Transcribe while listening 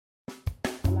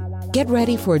Get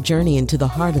ready for a journey into the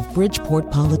heart of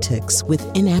Bridgeport politics with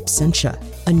In Absentia,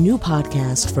 a new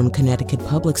podcast from Connecticut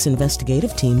Public's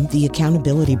investigative team, The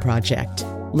Accountability Project.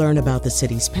 Learn about the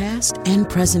city's past and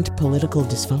present political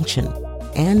dysfunction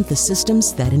and the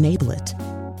systems that enable it.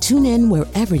 Tune in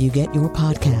wherever you get your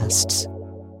podcasts.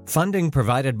 Funding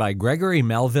provided by Gregory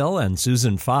Melville and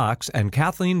Susan Fox and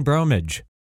Kathleen Bromage.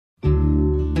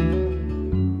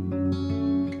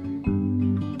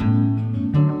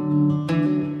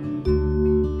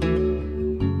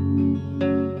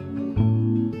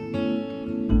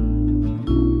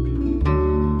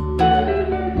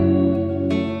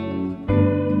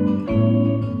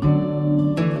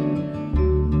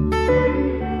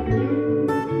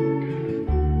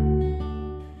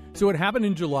 So it happened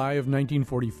in July of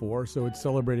 1944, so it's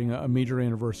celebrating a major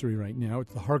anniversary right now.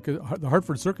 It's the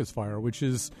Hartford Circus fire, which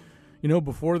is,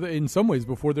 in some ways,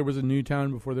 before there was a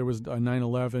Newtown, before there was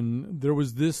 9/11, there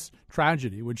was this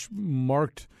tragedy which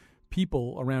marked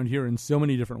people around here in so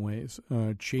many different ways,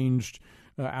 changed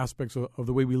aspects of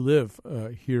the way we live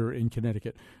here in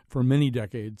Connecticut for many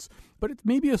decades. But it's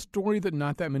maybe a story that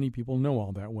not that many people know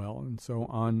all that well. And so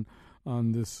on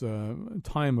this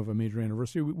time of a major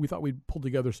anniversary, we thought we'd pull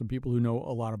together some people who know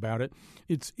a lot about it.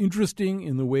 It's interesting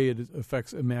in the way it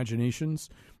affects imaginations.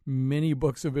 Many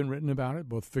books have been written about it,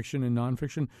 both fiction and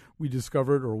nonfiction.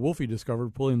 Wolfie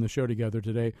discovered, pulling the show together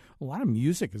today, a lot of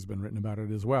music has been written about it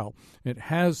as well. It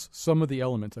has some of the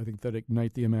elements, I think, that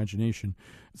ignite the imagination.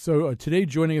 So today,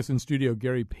 joining us in studio,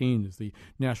 Gary Payne is the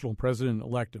national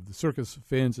president-elect of the Circus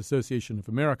Fans Association of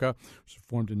America, which was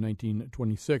formed in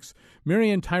 1926.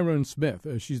 Marianne Tyrone Smith,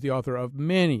 she's the author of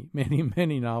many, many,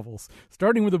 many novels,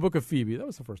 starting with the Book of Phoebe. That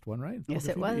was the first one, right? Yes,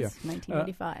 it was,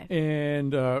 1985.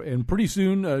 And pretty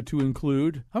soon to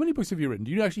include, how many books have you written?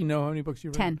 Do you actually know how many books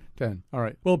you've written? 10. All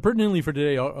right. Well, pertinently for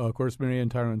today, of course, Marianne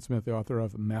Tyrone Smith, the author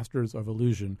of Masters of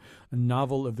Illusion, a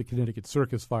novel of the Connecticut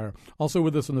Circus fire. Also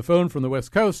with us on the phone from the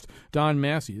West Coast, Don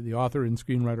Massey, the author and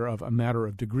screenwriter of A Matter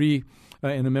of Degree,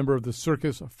 and a member of the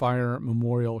Circus Fire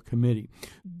Memorial Committee.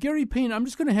 Gary Payne, I'm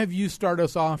just going to have you start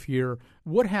us off here.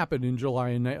 What happened in July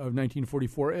of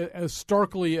 1944? As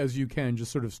starkly as you can,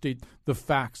 just sort of state the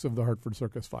facts of the Hartford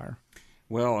Circus fire.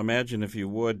 Well, imagine, if you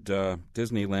would,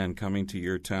 Disneyland coming to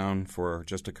your town for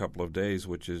just a couple of days,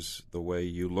 which is the way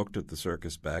you looked at the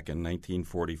circus back in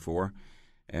 1944.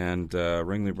 And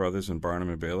Ringling Brothers and Barnum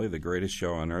and Bailey, the greatest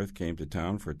show on earth, came to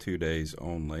town for 2 days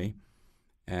only.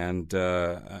 And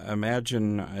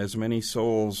imagine as many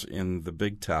souls in the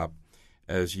Big Top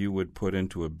as you would put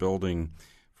into a building,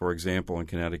 for example, in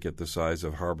Connecticut, the size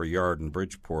of Harbor Yard in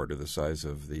Bridgeport, or the size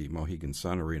of the Mohegan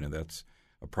Sun Arena. That's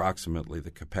approximately the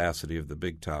capacity of the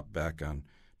Big Top back on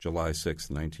July 6,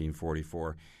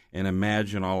 1944. And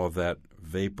imagine all of that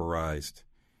vaporized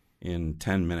in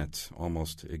 10 minutes,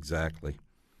 almost exactly.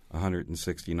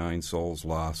 169 souls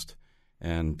lost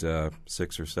and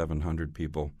 600 or 700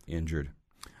 people injured.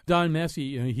 Don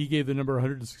Massey, he gave the number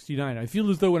 169. I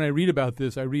feel as though when I read about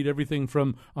this, I read everything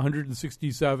from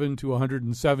 167 to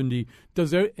 170.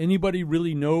 Does anybody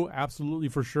really know absolutely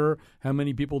for sure how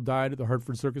many people died at the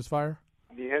Hartford Circus fire?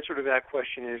 The answer to that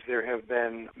question is there have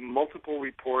been multiple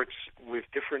reports with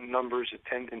different numbers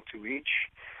attendant to each.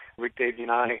 Rick Davey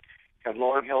and I have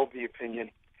long held the opinion,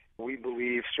 we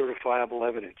believe certifiable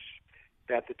evidence,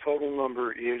 that the total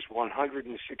number is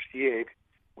 168,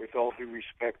 with all due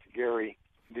respect to Gary.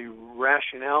 The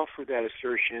rationale for that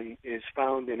assertion is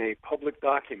found in a public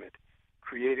document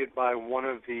created by one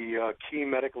of the key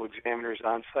medical examiners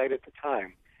on site at the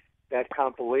time. That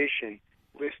compilation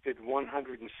listed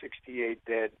 168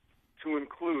 dead, to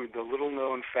include the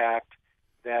little-known fact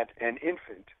that an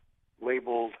infant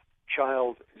labeled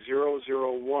Child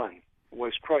 001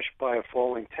 was crushed by a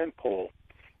falling tent pole,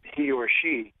 he or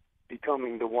she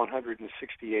becoming the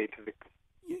 168th victim.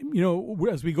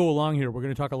 As we go along here, we're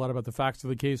going to talk a lot about the facts of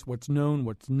the case, what's known,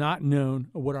 what's not known,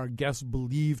 what our guests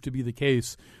believe to be the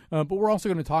case. But we're also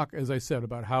going to talk, as I said,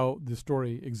 about how the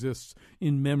story exists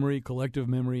in memory, collective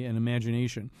memory, and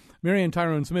imagination. Marianne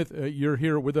Tyrone Smith, you're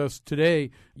here with us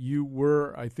today. You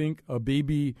were, I think, a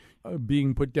baby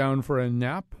being put down for a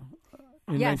nap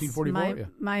in 1944?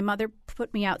 My mother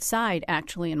put me outside,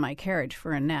 actually, in my carriage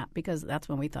for a nap, because that's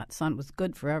when we thought sun was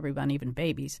good for everyone, even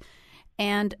babies.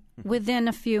 And within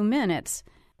a few minutes,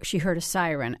 she heard a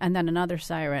siren and then another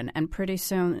siren. And pretty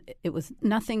soon it was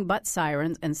nothing but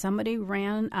sirens. And somebody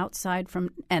ran outside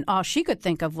and all she could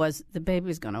think of was the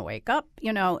baby's going to wake up,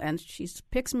 and she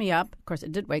picks me up. Of course,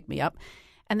 it did wake me up.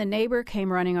 And the neighbor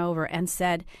came running over and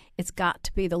said, it's got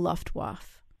to be the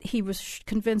Luftwaffe. He was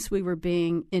convinced we were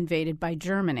being invaded by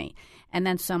Germany. And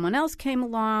then someone else came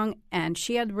along and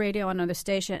she had the radio on another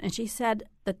station and she said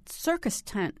the circus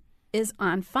tent is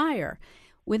on fire.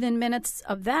 Within minutes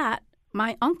of that,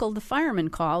 my uncle, the fireman,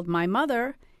 called my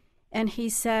mother, and he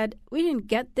said, we didn't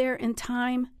get there in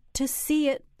time to see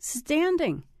it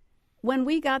standing. When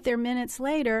we got there minutes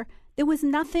later, there was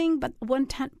nothing but one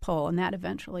tent pole, and that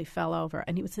eventually fell over,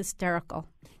 and he was hysterical.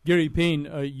 Gary Payne,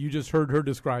 you just heard her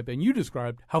describe, and you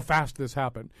described how fast this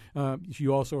happened.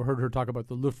 You also heard her talk about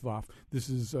the Luftwaffe. This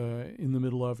is in the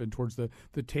middle of and towards the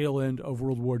tail end of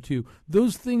World War II.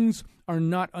 Those things are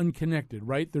not unconnected,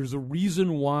 right? There's a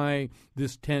reason why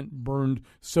this tent burned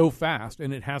so fast,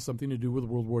 and it has something to do with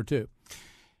World War II.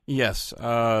 Yes,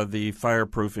 the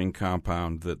fireproofing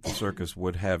compound that the Circus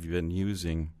would have been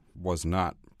using was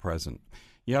not present.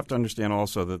 You have to understand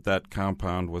also that that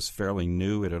compound was fairly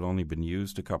new. It had only been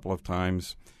used a couple of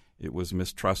times. It was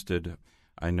mistrusted.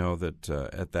 I know that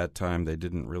at that time they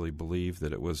didn't really believe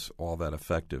that it was all that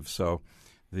effective. So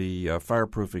the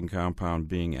fireproofing compound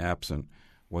being absent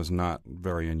was not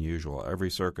very unusual. Every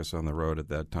circus on the road at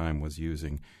that time was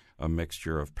using a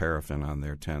mixture of paraffin on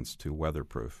their tents to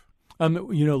weatherproof.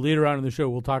 Later on in the show,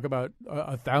 we'll talk about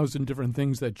 1,000 different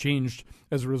things that changed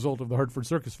as a result of the Hartford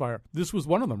Circus fire. This was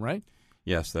one of them, right?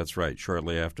 Yes, that's right.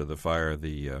 Shortly after the fire,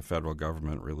 the federal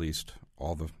government released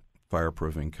all the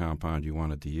fireproofing compound you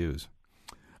wanted to use.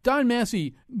 Don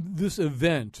Massey, this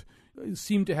event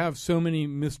seemed to have so many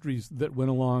mysteries that went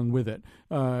along with it.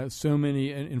 So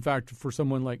many, and in fact, for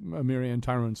someone like Mary Ann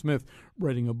Tyrone Smith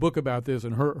writing a book about this,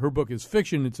 and her book is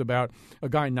fiction. It's about a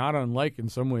guy not unlike, in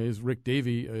some ways, Rick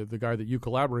Davey, the guy that you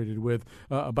collaborated with,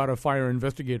 about a fire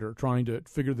investigator trying to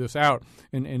figure this out,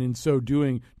 and in so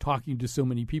doing, talking to so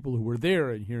many people who were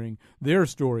there and hearing their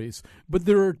stories. But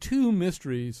there are two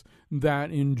mysteries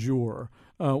that endure.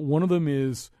 One of them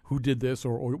is who did this,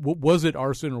 or was it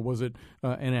arson, or was it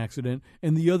an accident?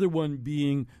 And the other one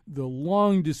being the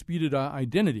long-disputed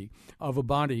identity of a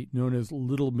body known as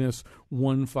Little Miss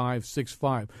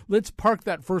 1565. Let's park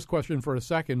that first question for a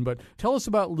second, but tell us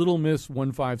about Little Miss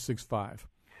 1565.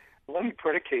 Let me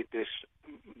predicate this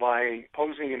by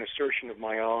posing an assertion of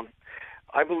my own.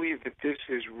 I believe that this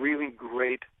is really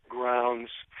great grounds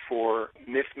for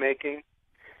myth-making.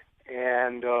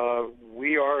 And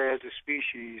we are, as a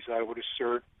species, I would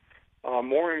assert,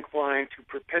 more inclined to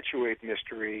perpetuate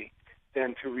mystery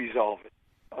than to resolve it.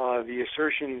 The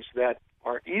assertions that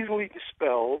are easily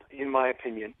dispelled, in my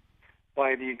opinion,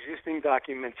 by the existing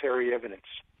documentary evidence,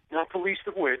 not the least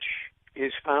of which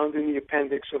is found in the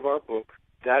appendix of our book.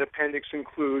 That appendix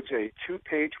includes a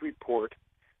 2-page report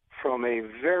from a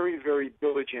very, very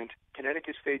diligent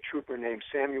Connecticut State Trooper named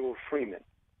Samuel Freeman.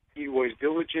 He was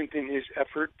diligent in his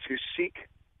effort to seek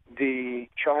the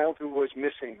child who was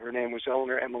missing. Her name was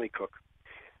Eleanor Emily Cook.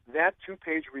 That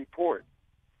 2-page report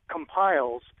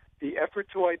compiles the effort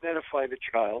to identify the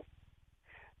child,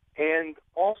 and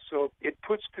also it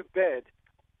puts to bed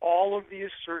all of the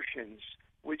assertions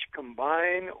which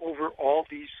combine over all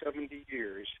these 70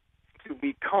 years to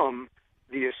become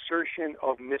the assertion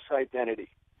of misidentity.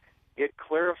 It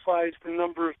clarifies the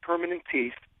number of permanent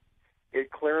teeth.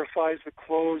 It clarifies the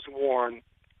clothes worn,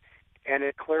 and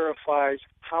it clarifies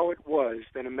how it was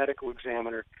that a medical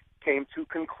examiner came to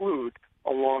conclude,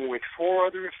 along with 4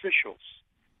 other officials,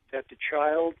 that the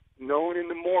child known in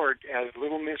the morgue as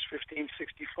Little Miss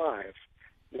 1565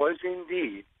 was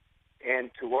indeed,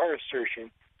 and to our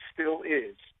assertion, still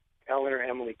is, Eleanor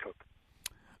Emily Cook.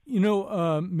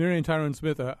 Mary Ann Tyrone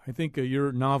Smith, I think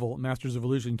your novel, Masters of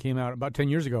Illusion, came out about 10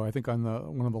 years ago, I think on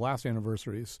one of the last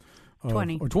anniversaries.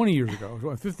 20 years ago,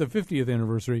 the 50th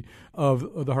anniversary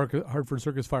of the Hartford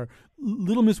Circus fire.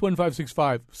 Little Miss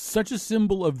 1565, such a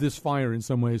symbol of this fire in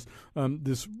some ways,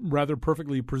 this rather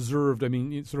perfectly preserved,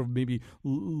 sort of maybe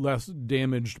less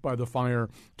damaged by the fire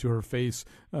to her face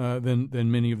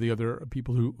than many of the other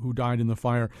people who died in the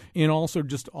fire, and also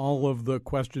just all of the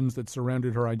questions that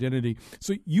surrounded her identity.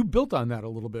 So you built on that a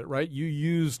little bit, right? You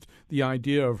used the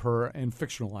idea of her and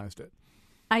fictionalized it.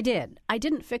 I did. I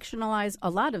didn't fictionalize a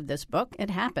lot of this book. It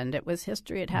happened. It was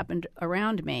history. It happened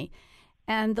around me.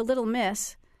 And the little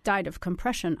miss died of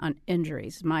compression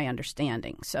injuries, my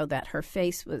understanding, so that her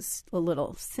face was a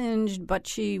little singed, but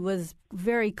she was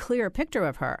very clear picture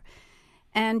of her.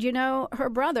 And, her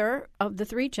brother, of the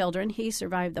 3 children, he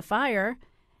survived the fire.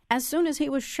 As soon as he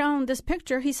was shown this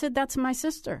picture, he said, "That's my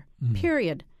sister,"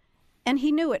 period. And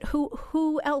he knew it.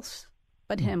 Who else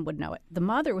but him would know it? The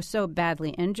mother was so badly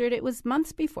injured, it was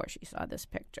months before she saw this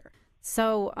picture.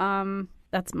 So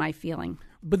that's my feeling.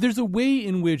 But there's a way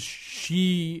in which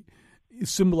she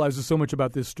symbolizes so much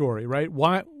about this story, right?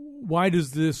 Why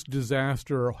does this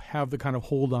disaster have the kind of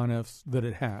hold on us that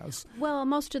it has? Well,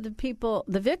 most of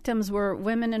the victims were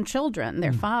women and children.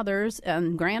 Their fathers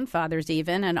and grandfathers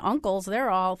even, and uncles, they're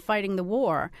all fighting the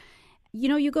war.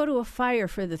 You go to a fire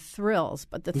for the thrills,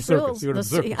 but the circus. thrills. You go to the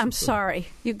circus. I'm sorry.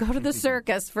 You go to the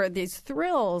circus for these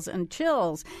thrills and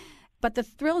chills, but the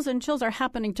thrills and chills are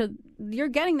happening you're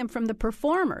getting them from the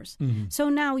performers. Mm-hmm. So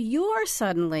now you're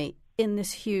suddenly in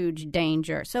this huge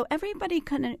danger. So everybody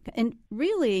and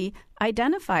really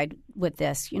identified with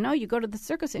this. You go to the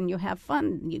circus and you have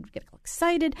fun, you get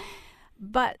excited.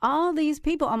 But all these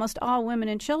people, almost all women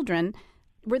and children,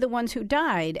 were the ones who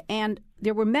died. And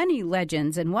there were many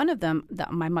legends, and one of them,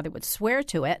 my mother would swear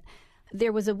to it,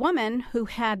 there was a woman who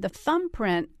had the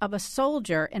thumbprint of a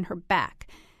soldier in her back.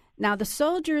 Now, the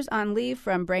soldiers on leave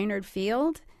from Brainerd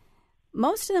Field,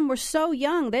 most of them were so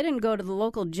young, they didn't go to the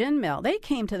local gin mill. They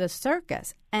came to the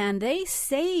circus, and they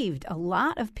saved a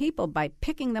lot of people by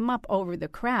picking them up over the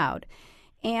crowd.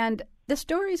 And the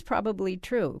story's probably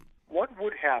true. What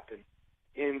would happen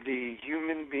in the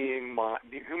human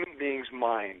being's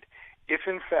mind if,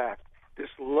 in fact, this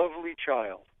lovely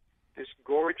child, this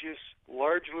gorgeous,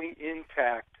 largely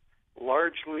intact,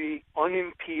 largely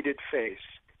unimpeded face,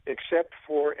 except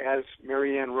for, as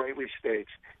Marianne rightly states,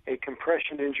 a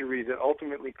compression injury that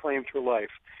ultimately claimed her life,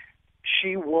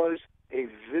 she was a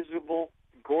visible,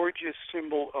 gorgeous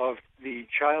symbol of the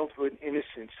childhood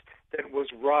innocence that was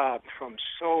robbed from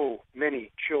so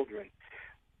many children.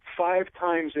 5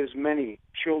 times as many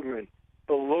children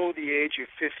below the age of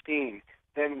 15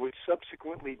 than would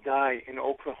subsequently die in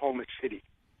Oklahoma City.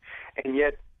 And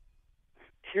yet,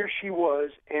 here she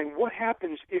was, and what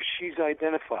happens if she's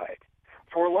identified?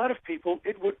 For a lot of people,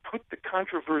 it would put the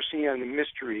controversy and the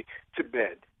mystery to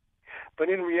bed. But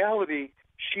in reality,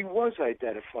 she was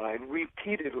identified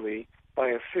repeatedly by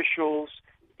officials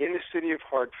in the city of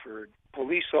Hartford,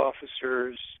 police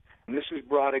officers, Mrs.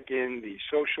 Brodigan, the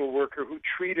social worker who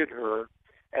treated her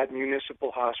at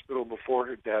Municipal Hospital before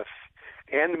her death,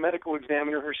 and the medical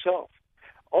examiner herself.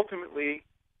 Ultimately,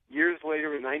 years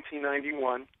later in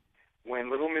 1991,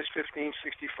 when Little Miss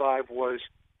 1565 was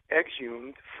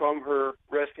exhumed from her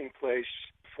resting place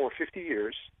for 50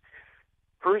 years,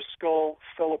 her skull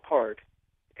fell apart,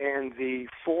 and the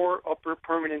 4 upper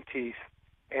permanent teeth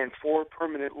and 4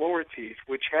 permanent lower teeth,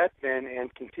 which had been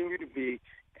and continue to be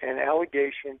an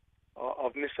allegation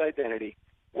of misidentity,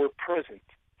 were present,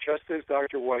 just as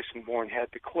Dr. Weissenborn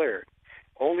had declared.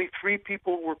 Only 3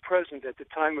 people were present at the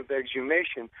time of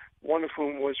exhumation, one of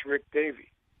whom was Rick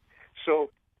Davey. So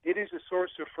it is a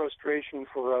source of frustration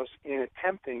for us in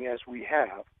attempting, as we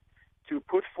have, to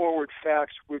put forward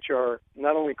facts which are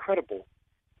not only credible,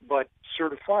 but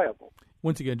certifiable.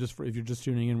 Once again, if you're just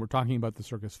tuning in, we're talking about the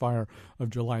Circus Fire of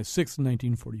July 6,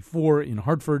 1944 in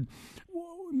Hartford.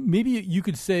 Maybe you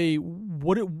could say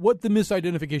what the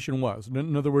misidentification was.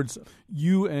 In other words,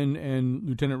 you and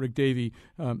Lieutenant Rick Davey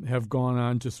have gone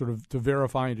on to sort of to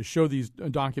verify and to show these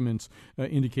documents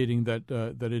indicating that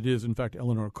it is in fact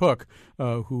Eleanor Cook,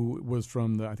 who was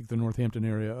from the Northampton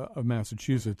area of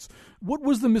Massachusetts. What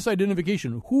was the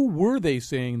misidentification? Who were they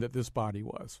saying that this body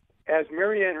was? As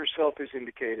Marianne herself has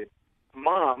indicated,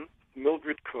 Mom,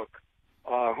 Mildred Cook,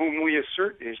 whom we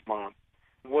assert is Mom,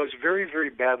 was very, very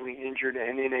badly injured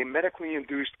and in a medically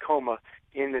induced coma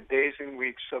in the days and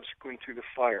weeks subsequent to the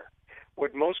fire.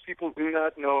 What most people do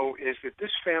not know is that this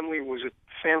family was a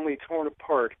family torn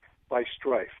apart by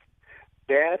strife.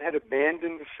 Dad had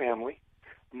abandoned the family.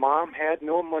 Mom had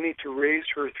no money to raise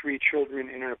her 3 children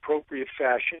in an appropriate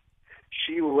fashion.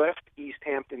 She left East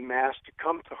Hampton, Mass. to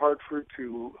come to Hartford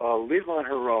to live on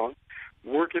her own,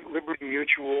 work at Liberty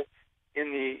Mutual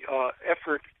in the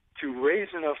effort to raise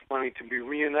enough money to be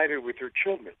reunited with her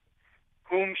children,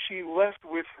 whom she left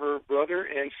with her brother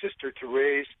and sister to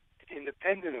raise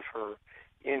independent of her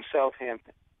in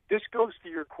Southampton. This goes to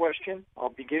your question. I'll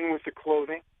begin with the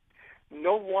clothing.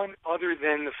 No one other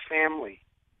than the family,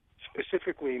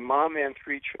 specifically Mom and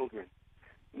 3 children,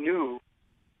 knew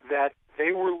that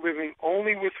they were living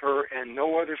only with her and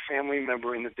no other family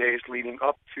member in the days leading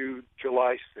up to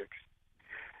July 6th.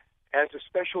 As a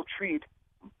special treat,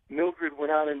 Mildred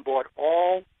went out and bought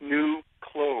all new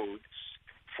clothes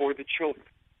for the children.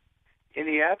 In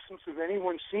the absence of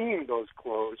anyone seeing those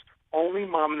clothes, only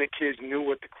Mom and the kids knew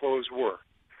what the clothes were.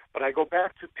 But I go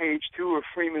back to page 2 of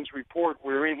Freeman's report,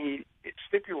 wherein it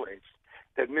stipulates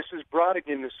that Mrs.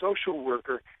 Brodigan, the social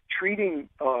worker treating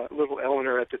little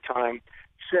Eleanor at the time,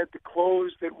 said the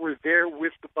clothes that were there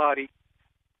with the body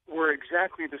were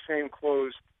exactly the same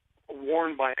clothes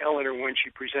worn by Eleanor when she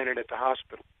presented at the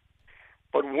hospital.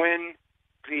 But when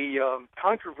the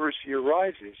controversy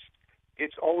arises,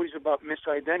 it's always about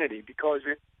misidentity because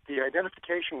the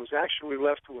identification was actually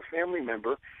left to a family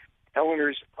member,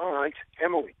 Eleanor's aunt,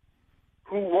 Emily,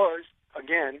 who was,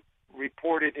 again,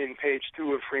 reported in page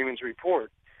 2 of Freeman's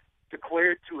report,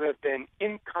 declared to have been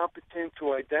incompetent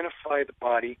to identify the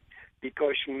body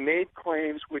because she made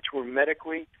claims which were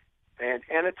medically and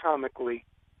anatomically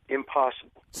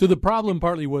impossible. So the problem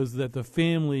partly was that the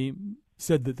family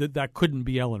said that couldn't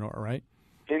be Eleanor, right?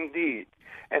 Indeed.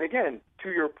 And again, to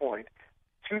your point,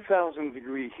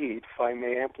 2,000-degree heat, if I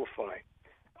may amplify,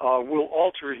 will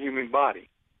alter a human body,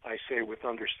 I say with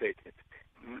understatement.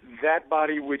 That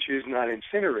body which is not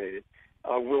incinerated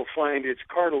will find its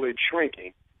cartilage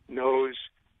shrinking, nose,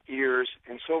 ears,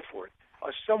 and so forth.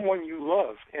 Someone you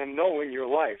love and know in your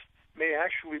life may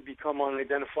actually become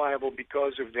unidentifiable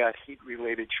because of that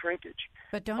heat-related shrinkage.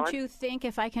 But don't you think,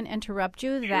 if I can interrupt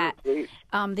you, Sure, that please.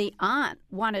 The aunt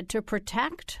wanted to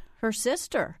protect her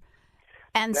sister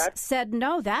and said,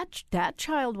 no, that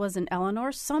child wasn't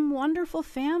Eleanor. Some wonderful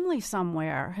family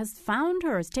somewhere has found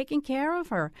her, is taking care of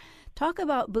her. Talk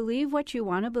about believe what you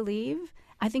want to believe.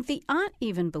 I think the aunt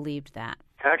even believed that.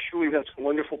 Actually, that's a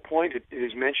wonderful point. It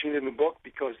is mentioned in the book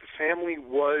because the family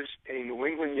was a New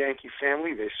England Yankee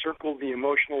family. They circled the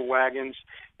emotional wagons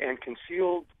and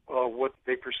concealed what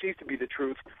they perceived to be the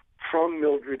truth from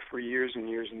Mildred for years and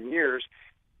years and years.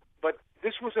 But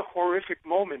this was a horrific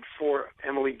moment for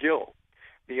Emily Gill,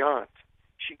 the aunt.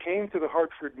 She came to the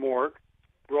Hartford morgue,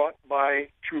 brought by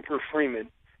Trooper Freeman,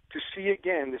 to see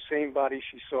again the same body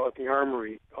she saw at the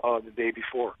armory the day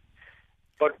before.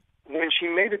 But when she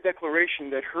made a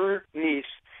declaration that her niece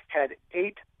had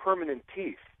 8 permanent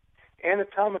teeth,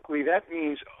 anatomically that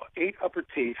means 8 upper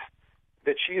teeth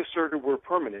that she asserted were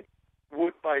permanent,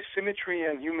 would by symmetry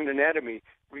and human anatomy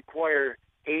require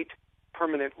 8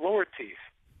 permanent lower teeth,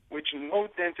 which no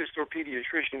dentist or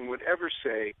pediatrician would ever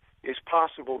say is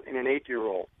possible in an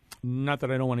 8-year-old. Not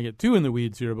that I don't want to get too in the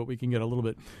weeds here, but we can get a little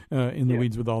bit in the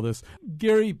weeds with all this.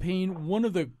 Gary Payne, one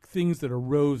of the things that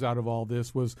arose out of all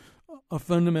this was a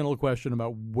fundamental question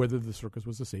about whether the circus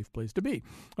was a safe place to be.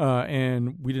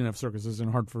 And we didn't have circuses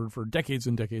in Hartford for decades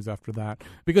and decades after that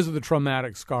because of the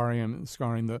traumatic scarring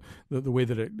the way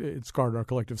that it scarred our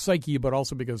collective psyche, but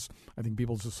also because I think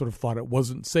people just sort of thought it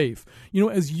wasn't safe. You know,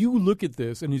 as you look at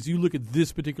this and as you look at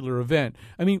this particular event,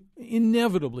 I mean,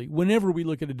 inevitably, whenever we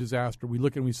look at a disaster, we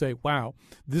look and we say, wow,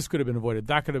 this could have been avoided,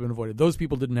 that could have been avoided, those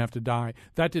people didn't have to die,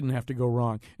 that didn't have to go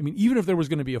wrong. I mean, even if there was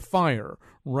going to be a fire,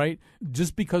 right,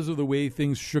 just because of the way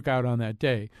things shook out on that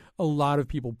day, a lot of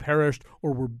people perished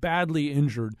or were badly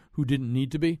injured who didn't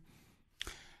need to be?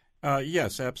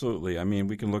 Yes, absolutely. I mean,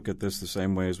 we can look at this the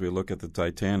same way as we look at the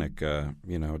Titanic.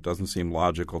 It doesn't seem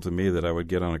logical to me that I would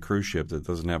get on a cruise ship that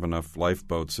doesn't have enough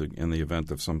lifeboats in the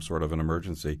event of some sort of an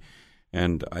emergency.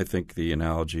 And I think the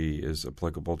analogy is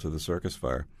applicable to the circus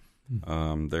fire.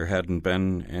 There hadn't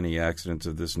been any accidents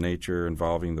of this nature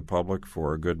involving the public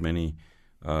for a good many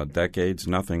decades,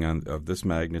 nothing of this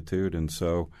magnitude, and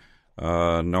so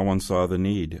no one saw the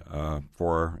need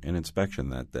for an inspection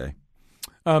that day.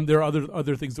 There are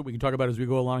other things that we can talk about as we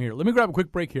go along here. Let me grab a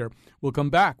quick break here. We'll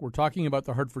come back. We're talking about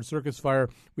the Hartford Circus fire.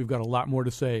 We've got a lot more to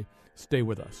say. Stay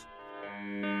with us.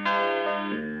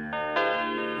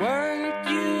 Weren't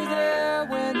you there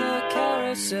when the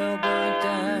carousel burnt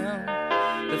down?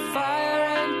 The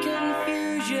fire and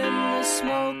confusion, the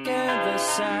smoke and the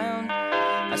sound.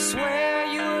 I swear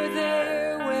you were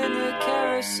there when the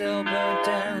carousel burnt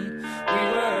down. We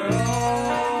were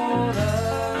all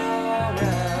around.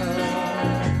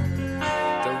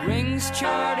 The rings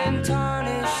charred and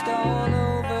tarnished all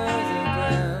over the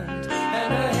ground,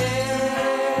 and her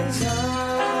heads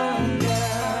hung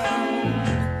down,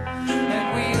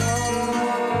 and we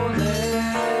all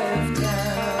left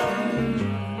town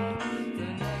the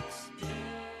next day.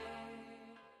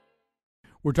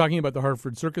 We're talking about the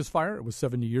Hartford Circus fire. It was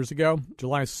 70 years ago,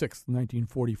 July 6th,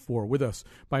 1944. With us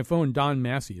by phone, Don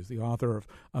Massey is the author of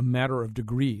A Matter of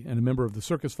Degree and a member of the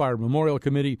Circus Fire Memorial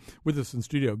Committee. With us in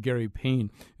studio, Gary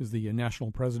Payne is the national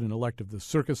president-elect of the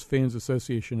Circus Fans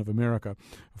Association of America,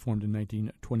 formed in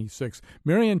 1926.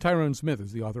 Marianne Tyrone Smith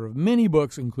is the author of many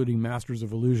books, including Masters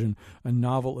of Illusion, a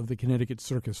novel of the Connecticut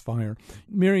Circus Fire.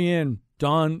 Marianne,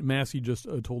 Don Massey just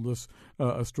told us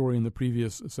a story in the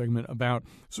previous segment about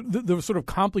the sort of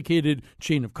complicated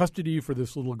chain of custody for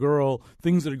this little girl,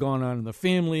 things that had gone on in the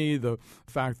family, the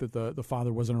fact that the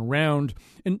father wasn't around.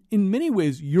 And in many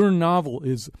ways, your novel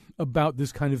is about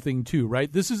this kind of thing too,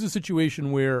 right? This is a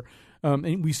situation where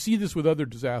and we see this with other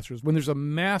disasters. When there's a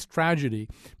mass tragedy,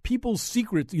 people's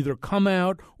secrets either come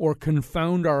out or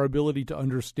confound our ability to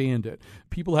understand it.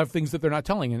 People have things that they're not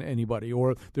telling anybody,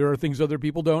 or there are things other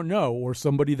people don't know, or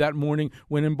somebody that morning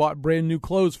went and bought brand new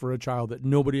clothes for a child that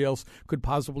nobody else could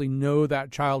possibly know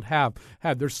that child had.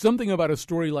 There's something about a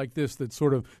story like this that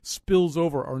sort of spills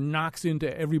over or knocks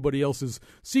into everybody else's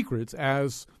secrets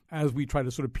as as we try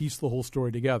to sort of piece the whole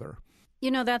story together.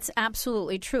 That's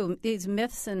absolutely true. These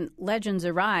myths and legends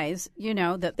arise,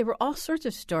 that there were all sorts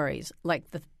of stories, like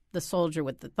the soldier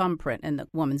with the thumbprint in the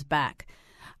woman's back.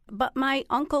 But my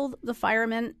uncle, the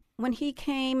fireman, when he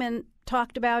came and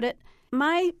talked about it,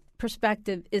 my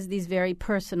perspective is these very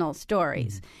personal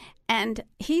stories. Mm-hmm. And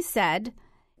he said,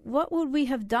 what would we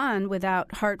have done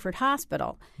without Hartford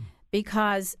Hospital?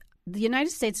 Because the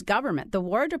United States government, the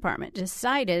War Department,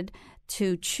 decided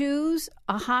to choose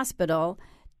a hospital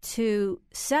to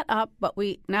set up what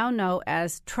we now know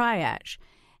as triage.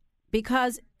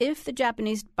 Because if the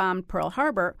Japanese bombed Pearl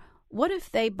Harbor, what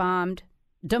if they bombed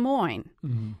Des Moines?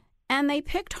 Mm-hmm. And they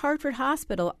picked Hartford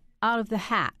Hospital out of the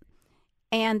hat.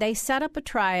 And they set up a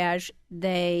triage.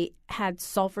 They had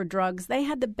sulfur drugs. They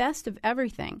had the best of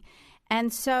everything.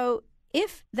 And so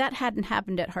if that hadn't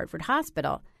happened at Hartford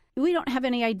Hospital, we don't have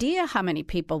any idea how many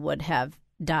people would have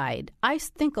died. I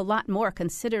think a lot more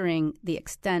considering the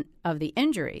extent of the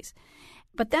injuries.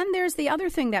 But then there's the other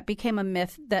thing that became a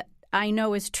myth that I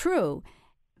know is true.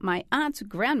 My aunt's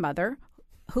grandmother,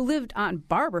 who lived on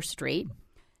Barber Street,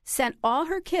 sent all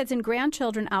her kids and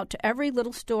grandchildren out to every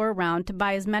little store around to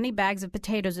buy as many bags of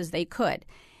potatoes as they could.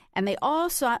 And they all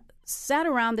sat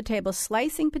around the table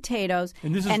slicing potatoes.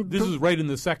 And this is right in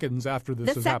the seconds after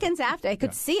this has happened. The seconds after. I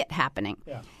could see it happening.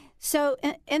 Yeah. So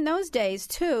in those days,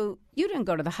 too, you didn't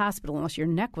go to the hospital unless your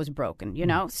neck was broken,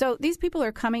 So these people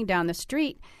are coming down the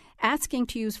street asking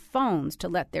to use phones to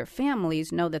let their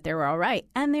families know that they're all right.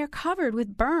 And they're covered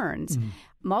with burns,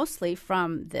 mostly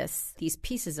from these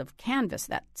pieces of canvas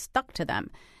that stuck to them.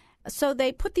 So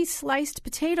they put these sliced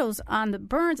potatoes on the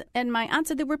burns. And my aunt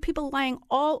said there were people lying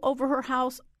all over her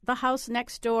house, the house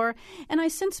next door. And I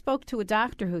since spoke to a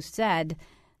doctor who said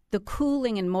the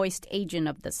cooling and moist agent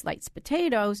of the sliced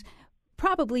potatoes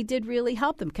probably did really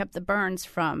help them, kept the burns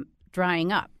from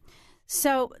drying up.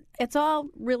 So it's all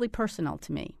really personal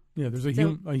to me. Yeah, there's a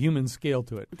human scale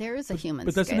to it. There is a human scale.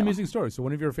 But that's an amazing story. So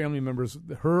one of your family members,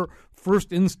 her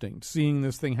first instinct seeing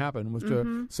this thing happen was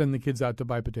to send the kids out to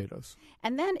buy potatoes.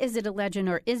 And then is it a legend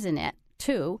or isn't it,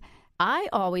 too? I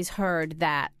always heard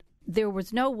that there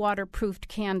was no waterproofed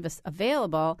canvas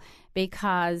available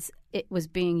because it was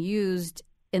being used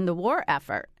in the war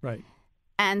effort. Right.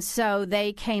 And so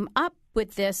they came up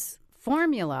with this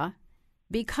formula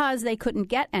because they couldn't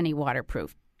get any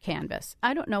waterproof canvas.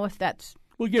 I don't know if that's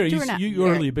well, Gary, you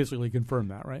earlier basically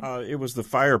confirmed that, right? It was the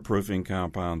fireproofing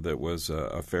compound that was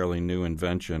a fairly new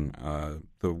invention.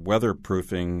 The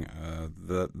weatherproofing,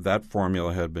 that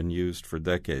formula had been used for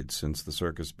decades since the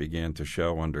circus began to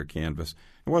show under canvas.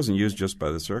 It wasn't used just by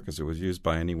the circus. It was used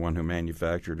by anyone who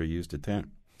manufactured or used a tent.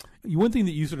 One thing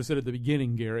that you sort of said at the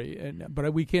beginning, Gary,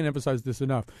 but we can't emphasize this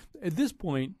enough. At this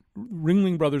point,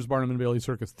 Ringling Brothers Barnum and Bailey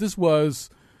Circus, this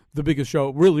was the biggest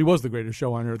show, really was the greatest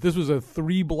show on earth. This was a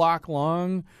 3-block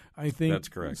long, I think, that's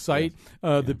correct. Site.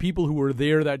 Yes. The people who were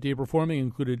there that day performing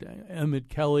included Emmett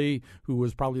Kelly, who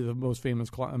was probably the most famous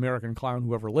American clown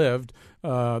who ever lived.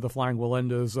 The Flying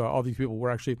Walendas, all these people were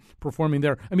actually performing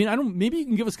there. I mean, maybe you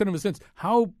can give us kind of a sense,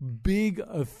 how big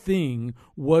a thing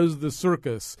was the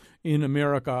circus in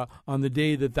America on the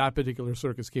day that particular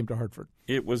circus came to Hartford?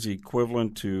 It was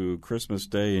equivalent to Christmas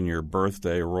Day and your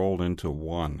birthday rolled into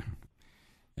one.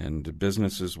 And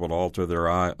businesses would alter their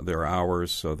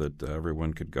hours so that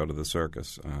everyone could go to the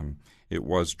circus. It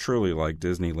was truly like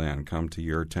Disneyland, come to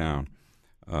your town.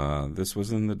 This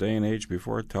was in the day and age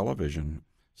before television.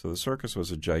 So the circus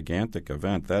was a gigantic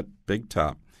event. That big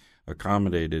top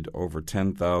accommodated over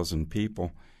 10,000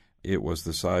 people. It was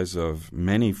the size of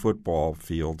many football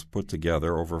fields put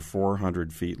together, over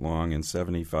 400 feet long and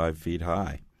 75 feet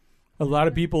high. A lot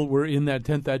of people were in that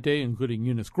tent that day, including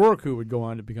Eunice Gork, who would go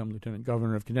on to become Lieutenant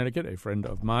Governor of Connecticut, a friend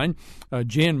of mine.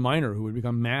 Jan Miner, who would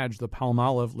become Madge, the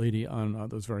Palmolive lady on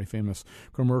those very famous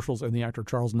commercials, and the actor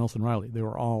Charles Nelson Riley. They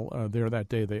were all there that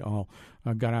day. They all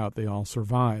got out. They all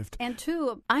survived. And,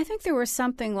 too, I think there were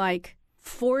something like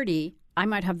 40, I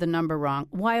might have the number wrong,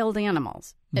 wild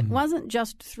animals. Mm-hmm. It wasn't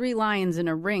just 3 lions in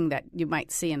a ring that you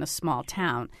might see in a small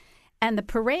town. And the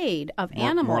parade of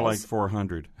animals. More like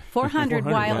 400. 400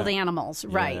 wild animals,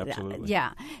 right. Yeah, absolutely.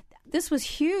 Yeah. This was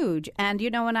huge. And,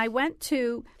 when I went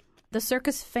to the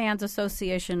Circus Fans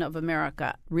Association of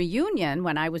America reunion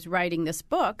when I was writing this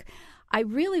book, I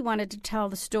really wanted to tell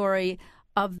the story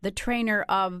of the trainer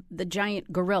of the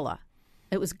giant gorilla.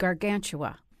 It was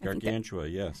Gargantua. Gargantua,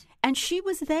 yes. And she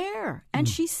was there. And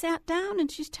she sat down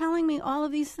and she's telling me all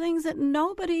of these things that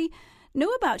nobody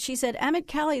knew about. She said, Emmett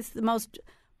Kelly is the most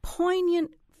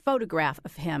poignant photograph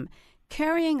of him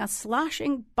carrying a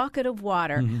sloshing bucket of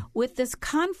water with this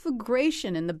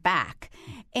conflagration in the back.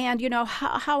 And, you know,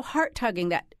 how heart-tugging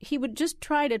that he would just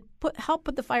try to help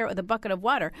put the fire with a bucket of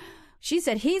water. She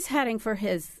said he's heading for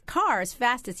his car as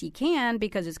fast as he can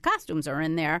because his costumes are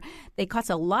in there. They cost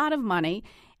a lot of money.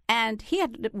 And he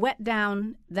had to wet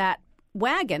down that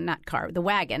wagon, not car, the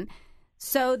wagon,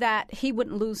 so that he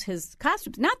wouldn't lose his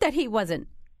costumes. Not that he wasn't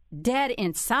dead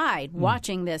inside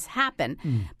watching this happen,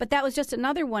 but that was just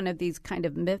another one of these kind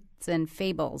of myths and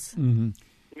fables. You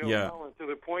know, Colin, to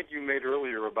the point you made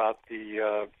earlier about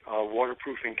the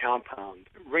waterproofing compound,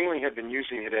 Ringling had been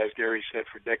using it, as Gary said,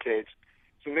 for decades.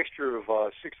 It's a mixture of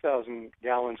 6,000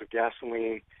 gallons of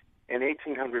gasoline and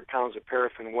 1,800 pounds of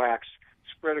paraffin wax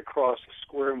spread across a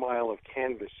square mile of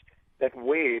canvas that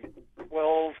weighed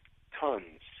 12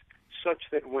 tons, such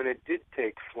that when it did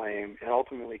take flame and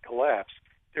ultimately collapse,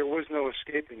 there was no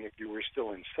escaping it. You were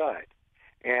still inside.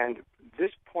 And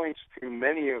this points to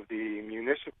many of the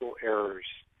municipal errors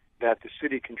that the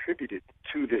city contributed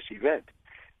to this event.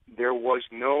 There was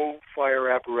no fire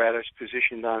apparatus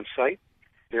positioned on site.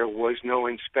 There was no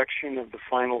inspection of the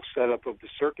final setup of the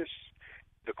circus.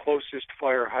 The closest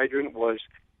fire hydrant was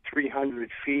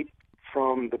 300 feet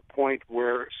from the point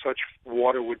where such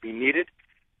water would be needed.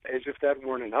 As if that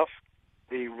weren't enough,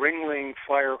 the Ringling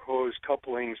fire hose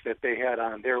couplings that they had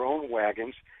on their own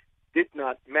wagons did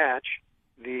not match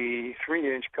the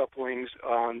 3-inch couplings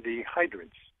on the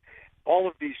hydrants. All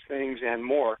of these things and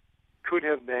more should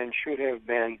have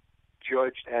been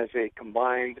judged as a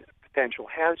combined potential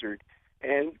hazard,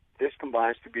 and this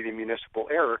combines to be the municipal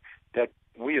error that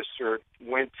we assert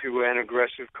went to an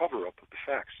aggressive cover-up of the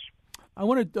facts. I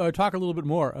want to talk a little bit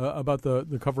more about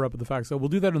the cover-up of the facts. So we'll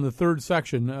do that in the third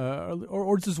section,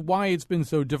 or just why it's been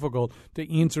so difficult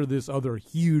to answer this other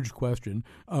huge question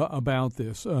about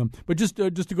this. But just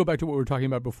to go back to what we were talking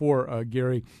about before,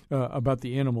 Gary, about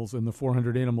the animals and the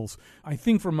 400 animals. I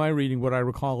think from my reading, what I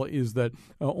recall is that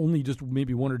only just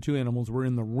maybe 1 or 2 animals were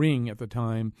in the ring at the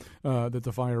time that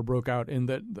the fire broke out. And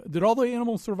that did all the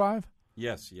animals survive?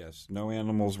 Yes. No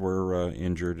animals were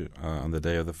injured on the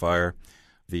day of the fire.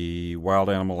 The wild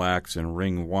animal acts in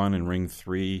Ring 1 and Ring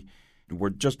 3 were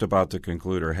just about to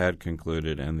conclude or had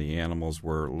concluded, and the animals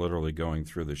were literally going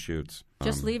through the chutes.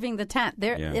 Just leaving the tent.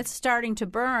 It's starting to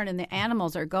burn, and the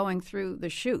animals are going through the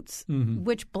chutes,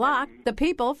 which block the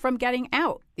people from getting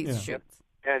out these chutes.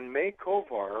 And May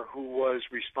Kovar, who was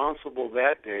responsible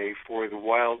that day for the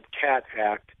Wild Cat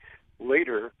Act,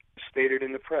 later stated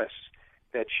in the press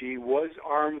that she was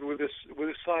armed with a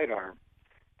sidearm,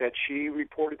 that she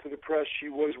reported to the press she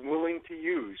was willing to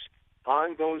use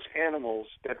on those animals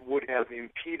that would have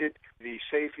impeded the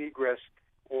safe egress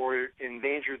or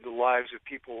endangered the lives of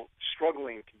people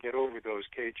struggling to get over those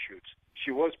cage chutes.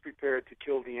 She was prepared to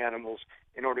kill the animals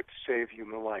in order to save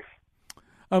human life.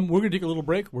 We're going to take a little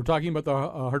break. We're talking about the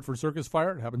Hartford Circus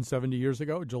fire. It happened 70 years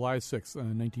ago, July 6th,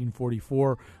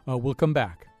 1944. We'll come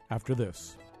back after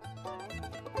this.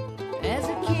 As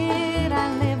a kid,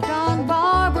 I lived on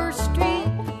Barber Street,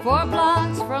 4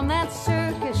 blocks from that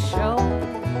circus show.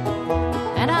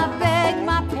 And I begged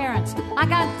my parents, I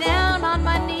got down on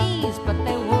my knees, but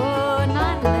they would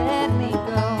not let me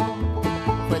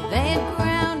go. For they had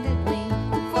grounded me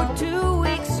for 2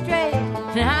 weeks straight,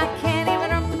 and I can't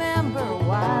even remember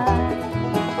why.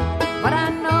 But I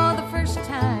know the first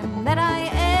time that I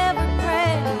ever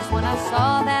prayed was when I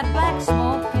saw that black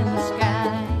smoke in the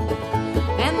sky.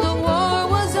 And the war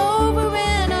was over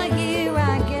in a year,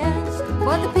 I guess,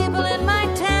 but the people in my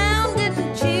town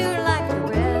didn't cheer like the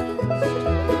rest.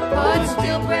 But it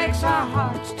still breaks our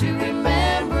hearts to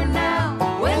remember now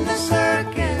when the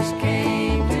circus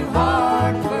came to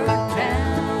Hartford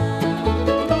town.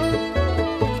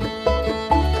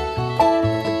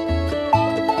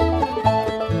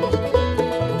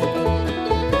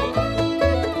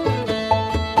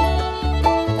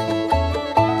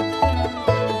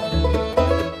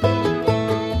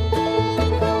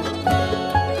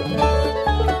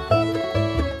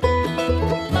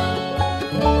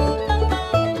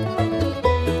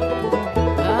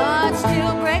 It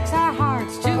still breaks our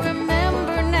hearts to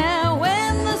remember now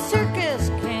when the circus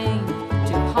came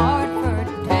to Hartford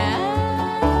town.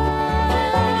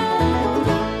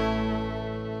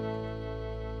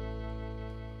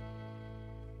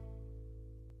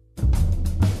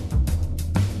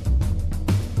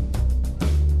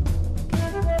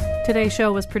 Today's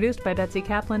show was produced by Betsy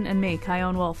Kaplan and me,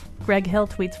 Kyone Wolf. Greg Hill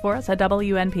tweets for us at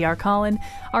WNPR Colin.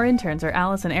 Our interns are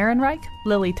Allison Ehrenreich,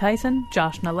 Lily Tyson,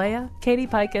 Josh Nalea, Katie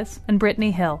Pikus, and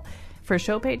Brittany Hill. For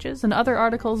show pages and other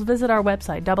articles, visit our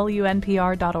website,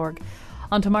 WNPR.org.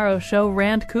 On tomorrow's show,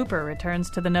 Rand Cooper returns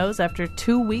to the nose after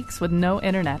 2 weeks with no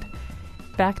internet.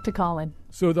 Back to Colin.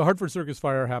 So the Hartford Circus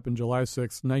Fire happened July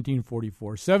 6,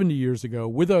 1944, 70 years ago.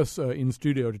 With us in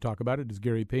studio to talk about it is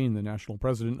Gary Payne, the national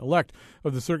president-elect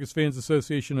of the Circus Fans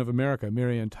Association of America,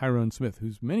 Marianne Tyrone Smith,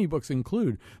 whose many books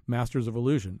include Masters of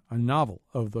Illusion, a novel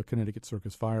of the Connecticut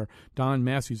Circus Fire. Don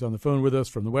Massey's on the phone with us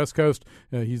from the West Coast.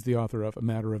 He's the author of A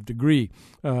Matter of Degree,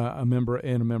 a member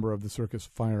of the Circus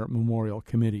Fire Memorial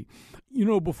Committee. You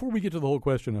know, before we get to the whole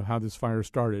question of how this fire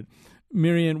started,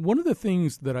 Marianne, one of the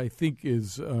things that I think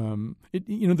is,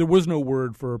 there was no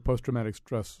word for post-traumatic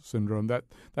stress syndrome. That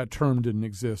term didn't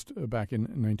exist back in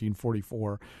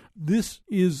 1944. This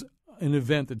is an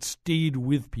event that stayed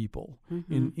with people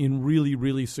in really,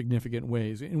 really significant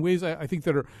ways, in ways I think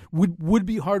that would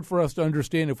be hard for us to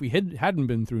understand if we hadn't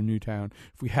been through Newtown,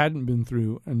 if we hadn't been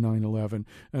through 9/11.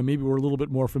 Maybe we're a little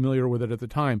bit more familiar with it at the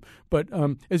time. But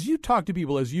as you talk to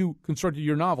people, as you constructed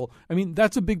your novel, I mean,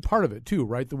 that's a big part of it too,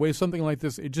 right? The way something like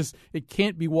this, it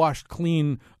can't be washed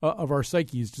clean of our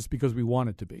psyches just because we want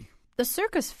it to be. The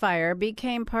circus fire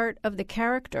became part of the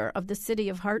character of the city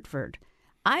of Hartford.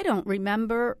 I don't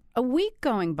remember a week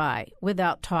going by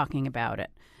without talking about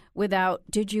it, without,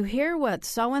 did you hear what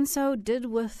so-and-so did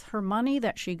with her money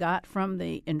that she got from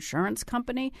the insurance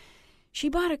company? She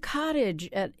bought a cottage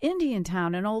at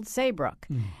Indiantown in Old Saybrook.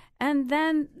 And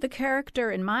then the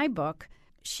character in my book,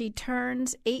 she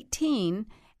turns 18,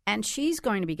 and she's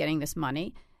going to be getting this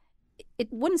money. It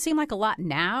wouldn't seem like a lot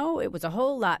now. It was a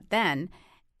whole lot then.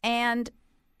 And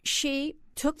she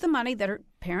took the money that her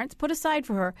parents put aside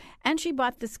for her, and she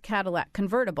bought this Cadillac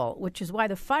convertible, which is why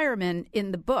the fireman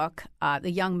in the book,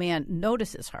 the young man,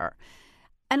 notices her.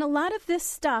 And a lot of this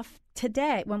stuff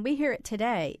today, when we hear it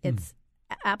today, it's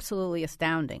absolutely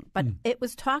astounding. But it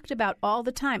was talked about all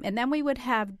the time. And then we would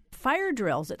have fire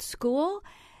drills at school,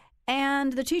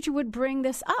 and the teacher would bring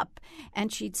this up.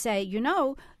 And she'd say,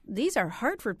 these are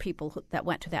Hartford people that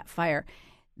went to that fire.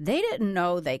 They didn't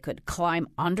know they could climb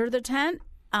under the tent.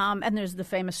 And there's the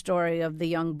famous story of the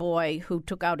young boy who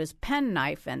took out his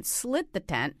penknife and slit the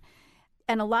tent.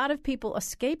 And a lot of people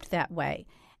escaped that way.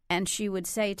 And she would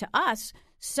say to us,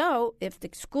 so if the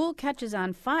school catches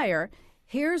on fire,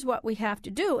 here's what we have to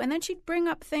do. And then she'd bring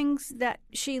up things that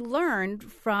she learned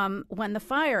from when the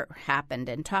fire happened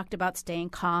and talked about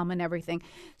staying calm and everything.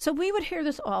 So we would hear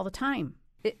this all the time.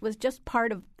 It was just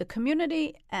part of the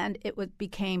community, and it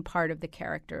became part of the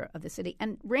character of the city.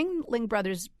 And Ringling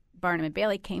Brothers Barnum and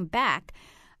Bailey came back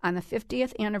on the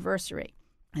 50th anniversary.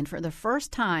 And for the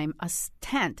first time, a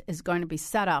tent is going to be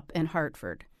set up in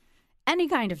Hartford. Any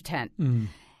kind of tent.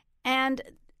 And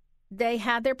they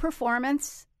had their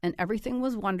performance, and everything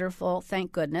was wonderful,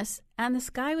 thank goodness. And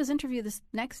this guy was interviewed this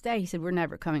next day. He said, we're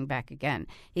never coming back again.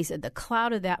 He said, the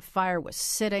cloud of that fire was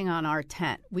sitting on our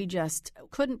tent. We just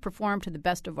couldn't perform to the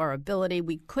best of our ability.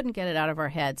 We couldn't get it out of our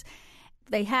heads.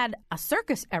 They had a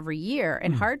circus every year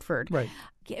in Hartford. Right.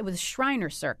 It was Shriner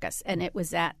Circus, and it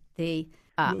was at the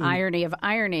Irony of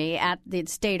Irony at the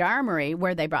State Armory,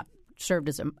 where they served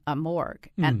as a morgue.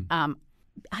 And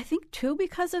I think, too,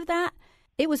 because of that,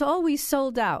 it was always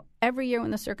sold out. Every year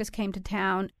when the circus came to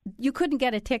town, you couldn't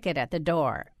get a ticket at the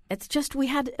door. It's just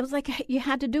it was like you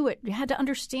had to do it. You had to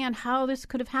understand how this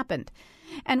could have happened.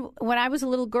 And when I was a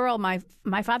little girl, my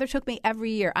father took me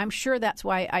every year. I'm sure that's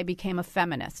why I became a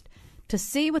feminist. To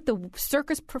see what the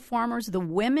circus performers, the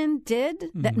women did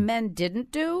that men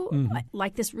didn't do,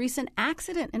 like this recent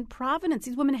accident in Providence,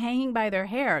 these women hanging by their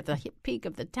hair at the peak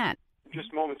of the tent.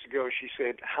 Just moments ago, she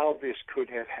said how this could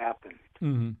have happened.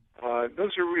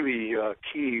 Those are really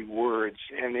key words,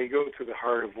 and they go to the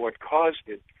heart of what caused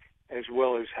it as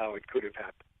well as how it could have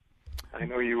happened. I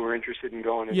know you were interested in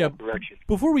going in that direction.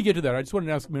 Before we get to that, I just wanted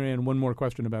to ask Marianne one more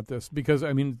question about this, because,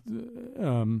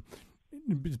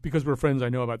 because we're friends, I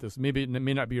know about this. Maybe it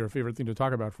may not be your favorite thing to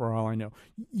talk about for all I know.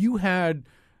 You had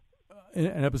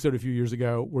an episode a few years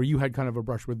ago where you had kind of a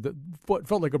brush with what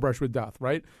felt like a brush with death,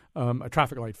 right? A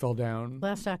traffic light fell down.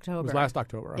 Last October. It was last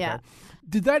October. Okay. Yeah.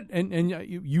 Did that, and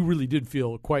you really did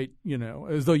feel quite,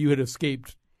 as though you had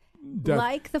escaped death.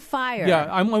 Like the fire. Yeah,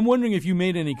 I'm wondering if you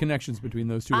made any connections between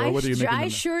those two, or whether you're making them. I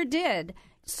sure did.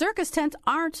 Circus tents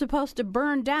aren't supposed to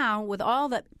burn down with all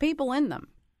the people in them.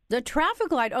 The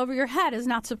traffic light over your head is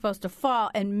not supposed to fall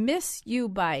and miss you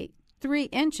by 3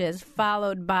 inches,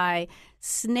 followed by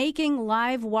snaking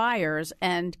live wires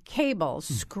and cables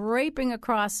scraping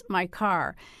across my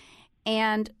car.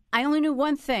 And I only knew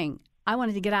one thing. I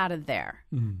wanted to get out of there.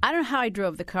 I don't know how I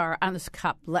drove the car on this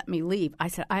cop, let me leave. I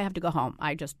said, I have to go home.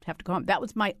 I just have to go home. That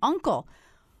was my uncle,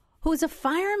 who was a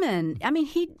fireman. I mean,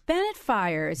 he'd been at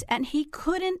fires, and he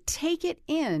couldn't take it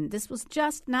in. This was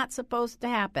just not supposed to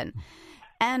happen.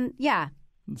 And, yeah,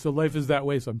 So life is that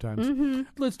way sometimes. Mm-hmm.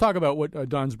 Let's talk about what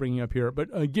Don's bringing up here.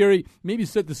 But Gary, maybe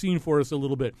set the scene for us a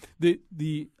little bit.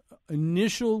 The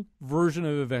initial version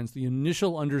of events, the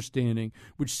initial understanding,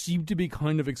 which seemed to be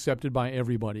kind of accepted by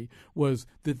everybody, was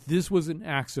that this was an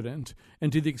accident.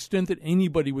 And to the extent that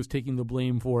anybody was taking the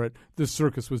blame for it, the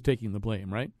circus was taking the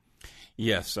blame, right?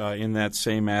 Yes, in that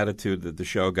same attitude that the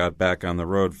show got back on the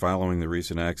road following the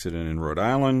recent accident in Rhode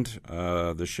Island,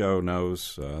 the show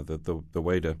knows that the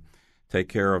way to take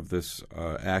care of this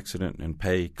accident and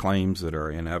pay claims that are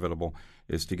inevitable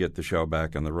is to get the show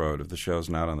back on the road. If the show's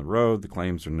not on the road, the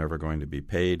claims are never going to be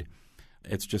paid.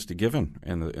 It's just a given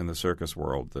in the circus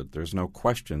world that there's no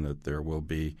question that there will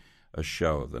be a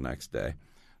show the next day.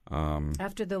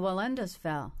 After the Walendas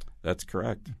fell. That's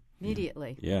correct.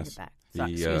 Immediately. Yes. Back. The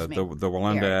the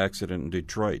Walenda accident in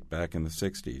Detroit back in the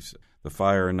 60s, the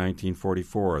fire in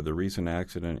 1944, the recent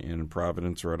accident in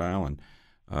Providence, Rhode Island.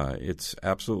 It's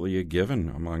absolutely a given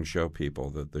among show people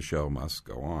that the show must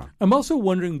go on. I'm also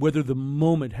wondering whether the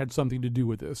moment had something to do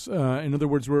with this. In other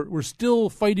words, we're still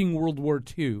fighting World War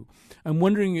II. I'm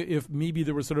wondering if maybe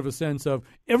there was sort of a sense of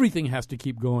everything has to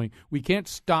keep going. We can't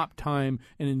stop time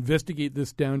and investigate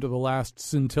this down to the last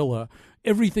scintilla.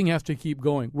 Everything has to keep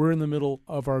going. We're in the middle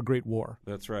of our Great War.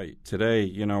 That's right.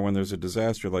 Today, when there's a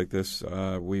disaster like this,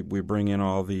 we bring in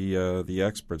all the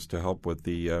experts to help with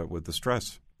the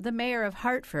stress. The mayor of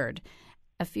Hartford,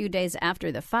 a few days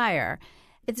after the fire,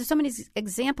 there's so many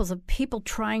examples of people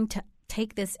trying to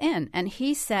take this in. And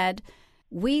he said,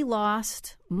 we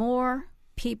lost more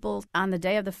people on the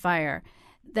day of the fire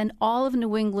than all of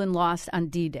New England lost on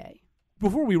D-Day.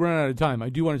 Before we run out of time, I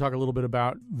do want to talk a little bit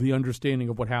about the understanding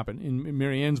of what happened. In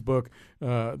Mary Ann's book,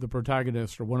 the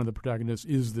protagonist, or one of the protagonists,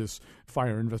 is this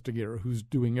fire investigator who's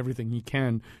doing everything he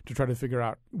can to try to figure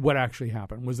out what actually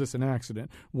happened. Was this an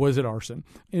accident? Was it arson?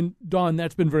 And Don,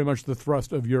 that's been very much the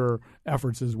thrust of your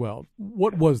efforts as well.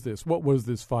 What was this? What was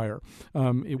this fire?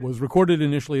 It was recorded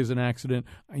initially as an accident.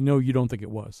 I know you don't think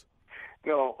it was.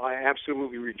 No, I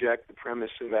absolutely reject the premise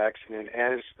of accident,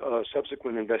 as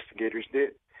subsequent investigators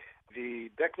did.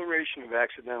 The declaration of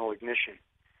accidental ignition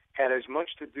had as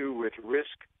much to do with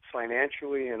risk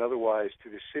financially and otherwise to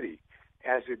the city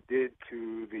as it did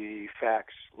to the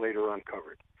facts later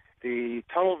uncovered. The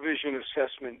tunnel vision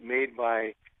assessment made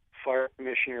by Fire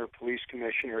Commissioner, Police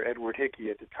Commissioner Edward Hickey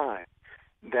at the time,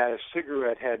 that a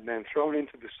cigarette had been thrown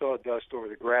into the sawdust over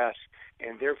the grass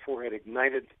and therefore had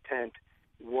ignited the tent,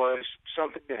 was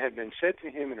something that had been said to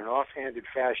him in an offhanded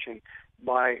fashion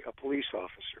by a police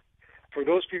officer. For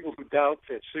those people who doubt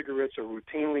that cigarettes are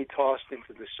routinely tossed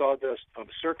into the sawdust of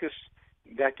a circus,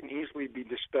 that can easily be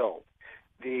dispelled.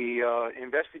 The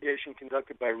investigation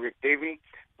conducted by Rick Davey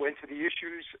went to the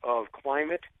issues of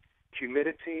climate,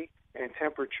 humidity, and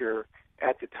temperature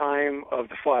at the time of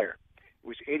the fire. It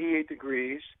was 88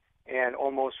 degrees and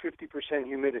almost 50%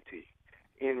 humidity.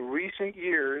 In recent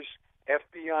years,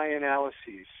 FBI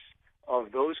analyses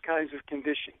of those kinds of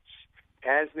conditions,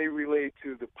 as they relate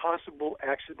to the possible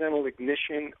accidental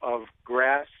ignition of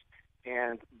grass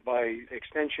and, by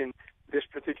extension, this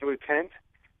particular tent,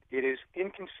 it is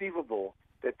inconceivable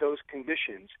that those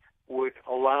conditions would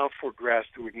allow for grass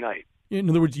to ignite. In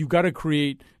other words, you've got to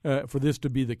create, for this to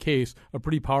be the case, a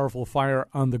pretty powerful fire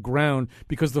on the ground,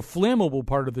 because the flammable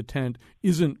part of the tent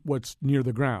isn't what's near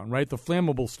the ground, right? The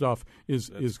flammable stuff is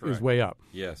way up.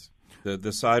 Yes.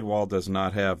 The sidewall does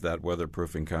not have that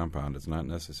weatherproofing compound. It's not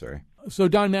necessary. So,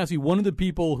 Don Massey, one of the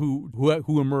people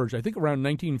who emerged, I think around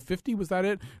 1950, was that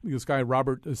it? This guy,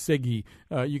 Robert Segee.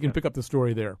 You can pick up the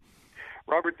story there.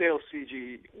 Robert Dale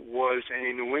Segee was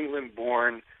a New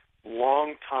England-born,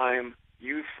 long-time,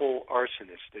 youthful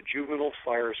arsonist, a juvenile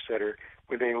fire setter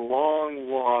with a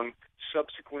long,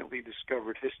 subsequently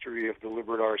discovered history of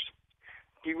deliberate arson.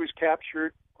 He was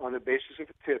captured on the basis of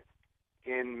a tip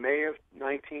in May of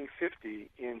 1950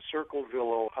 in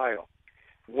Circleville, Ohio.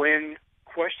 When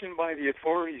questioned by the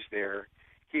authorities there,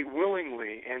 he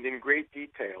willingly and in great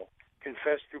detail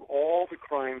confessed to all the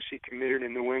crimes he committed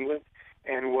in New England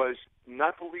and was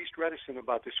not the least reticent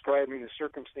about describing the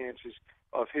circumstances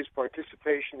of his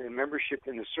participation and membership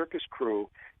in the circus crew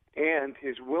and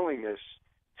his willingness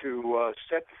to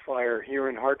set the fire here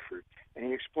in Hartford. And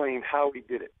he explained how he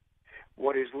did it.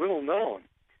 What is little known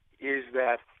is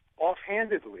that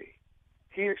offhandedly,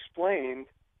 he explained,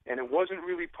 and it wasn't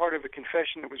really part of a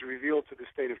confession that was revealed to the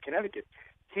state of Connecticut,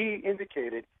 he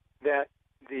indicated that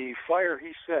the fire,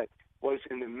 he said, was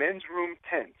in the men's room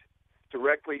tent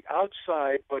directly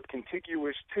outside but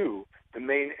contiguous to the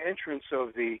main entrance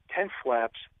of the tent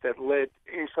flaps that led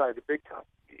inside the big top.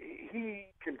 He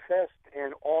confessed,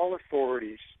 and all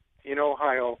authorities in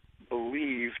Ohio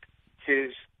believed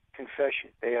his confession.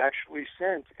 They actually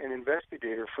sent an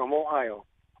investigator from Ohio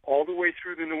all the way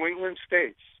through the New England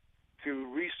states to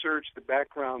research the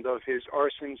background of his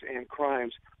arsons and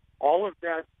crimes. All of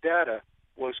that data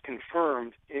was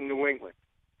confirmed in New England.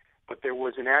 But there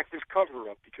was an active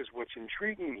cover-up, because what's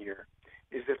intriguing here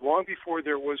is that long before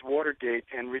there was Watergate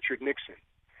and Richard Nixon,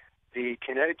 the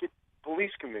Connecticut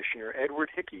Police Commissioner, Edward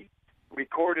Hickey,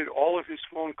 recorded all of his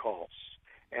phone calls,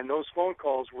 and those phone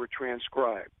calls were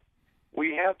transcribed.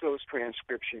 We have those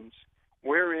transcriptions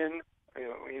wherein,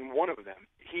 in one of them,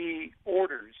 he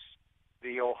orders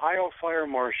the Ohio Fire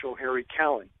Marshal, Harry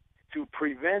Callan, to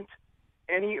prevent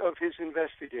any of his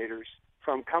investigators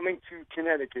from coming to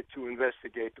Connecticut to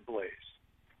investigate the blaze.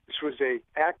 This was an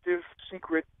active,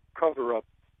 secret cover-up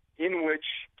in which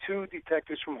 2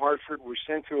 detectives from Hartford were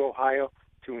sent to Ohio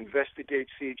to investigate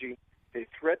C.G. They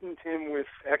threatened him with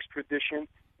extradition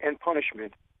and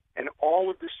punishment, and all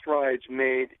of the strides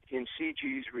made in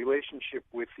C.G.'s relationship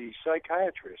with the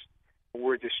psychiatrist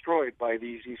were destroyed by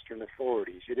these Eastern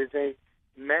authorities. It is a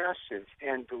massive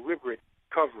and deliberate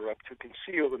cover-up to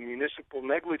conceal the municipal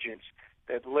negligence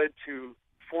that led to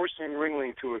forcing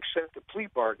Ringling to accept a plea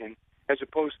bargain as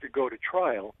opposed to go to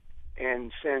trial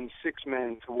and send 6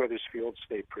 men to Wethersfield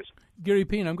State Prison. Gary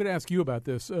Payne, I'm going to ask you about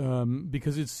this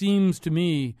because it seems to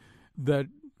me that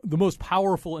the most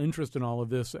powerful interest in all of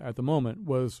this at the moment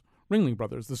was Ringling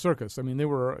Brothers, the Circus. I mean, they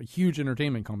were a huge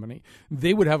entertainment company.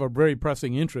 They would have a very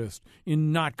pressing interest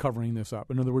in not covering this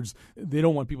up. In other words, they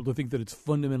don't want people to think that it's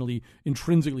fundamentally,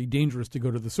 intrinsically dangerous to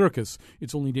go to the circus.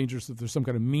 It's only dangerous if there's some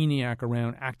kind of maniac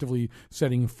around actively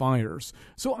setting fires.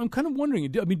 So I'm kind of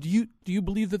wondering, I mean, do you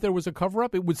believe that there was a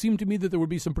cover-up? It would seem to me that there would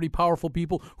be some pretty powerful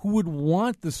people who would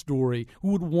want the story, who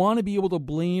would want to be able to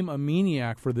blame a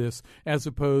maniac for this as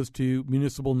opposed to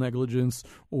municipal negligence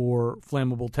or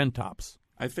flammable tent tops.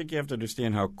 I think you have to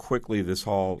understand how quickly this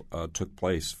all took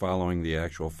place following the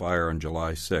actual fire on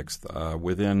July 6th.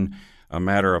 Within a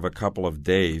matter of a couple of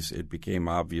days, it became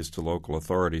obvious to local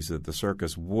authorities that the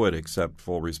circus would accept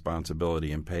full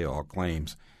responsibility and pay all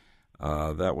claims.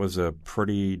 That was a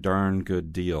pretty darn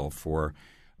good deal for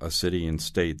a city and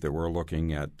state that were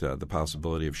looking at the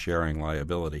possibility of sharing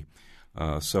liability.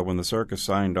 So when the circus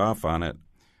signed off on it,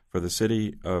 for the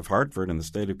city of Hartford and the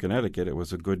state of Connecticut, it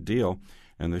was a good deal.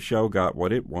 And the show got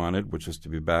what it wanted, which is to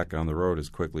be back on the road as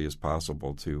quickly as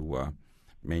possible to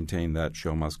maintain that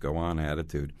show must go on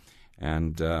attitude.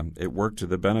 And it worked to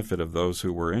the benefit of those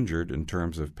who were injured in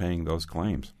terms of paying those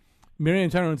claims. Marianne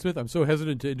Tyrone Smith, I'm so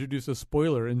hesitant to introduce a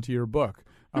spoiler into your book.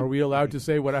 Are we allowed to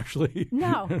say what actually?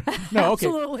 No, no, okay.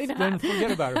 Absolutely not. Then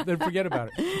forget about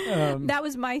it. That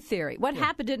was my theory. What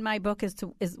happened in my book is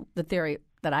the theory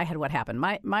that I had. What happened?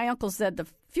 My uncle said the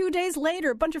few days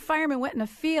later, a bunch of firemen went in a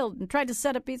field and tried to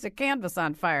set a piece of canvas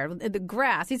on fire in the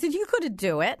grass. He said, "You couldn't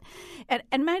do it." And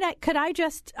could I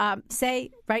just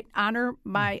honor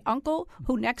my uncle,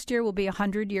 who next year will be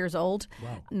 100 years old,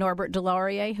 wow. Norbert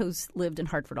Delaurier, who's lived in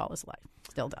Hartford all his life.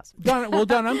 Still does. Don, I'm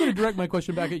going to direct my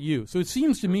question back at you. So it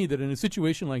seems to me that in a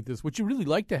situation like this, what you really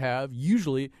like to have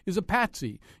usually is a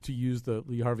patsy, to use the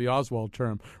Lee Harvey Oswald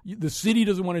term. The city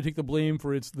doesn't want to take the blame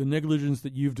for the negligence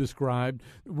that you've described.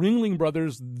 Ringling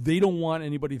Brothers, they don't want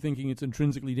anybody thinking it's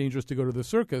intrinsically dangerous to go to the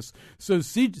circus. So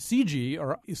CG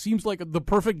seems like the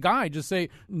perfect guy. Just say,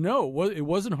 no, it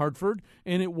wasn't Hartford,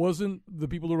 and it wasn't the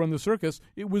people who run the circus.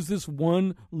 It was this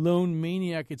one lone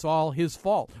maniac. It's all his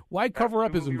fault. Why cover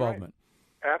up his involvement? Right.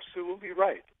 Absolutely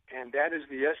right. And that is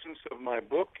the essence of my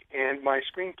book and my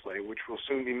screenplay, which will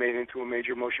soon be made into a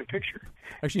major motion picture.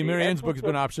 Actually, Marianne's book has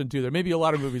been optioned, too. There may be a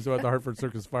lot of movies about the Hartford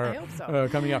Circus Fire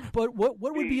coming out. But what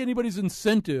would be anybody's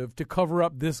incentive to cover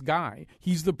up this guy?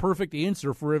 He's the perfect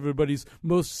answer for everybody's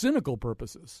most cynical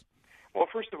purposes. Well,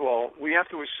 first of all, we have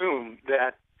to assume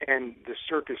that, and the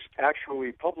circus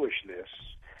actually published this,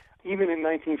 even in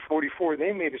 1944,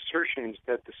 they made assertions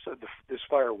that this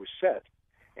fire was set.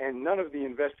 And none of the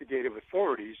investigative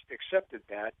authorities accepted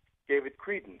that, gave it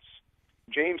credence.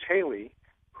 James Haley,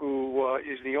 who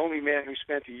is the only man who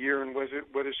spent a year in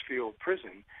Wethersfield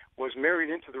Prison, was married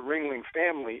into the Ringling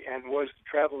family and was the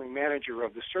traveling manager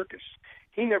of the circus.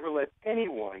 He never let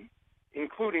anyone,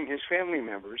 including his family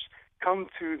members, come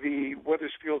to the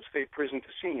Wethersfield State Prison to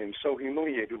see him. So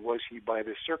humiliated was he by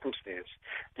this circumstance.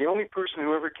 The only person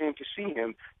who ever came to see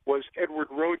him was Edward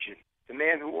Rogen, the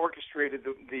man who orchestrated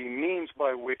the means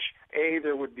by which, A,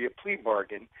 there would be a plea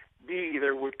bargain, B,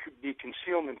 there would be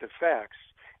concealment of facts,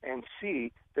 and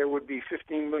C, there would be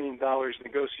 $15 million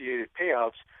negotiated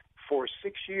payouts for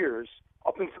 6 years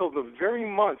up until the very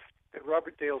month that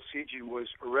Robert Dale C.G. was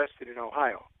arrested in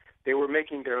Ohio. They were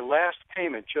making their last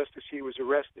payment just as he was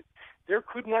arrested. There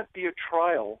could not be a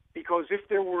trial, because if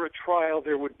there were a trial,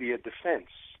 there would be a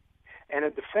defense. And a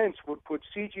defense would put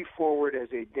C.G. forward as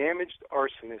a damaged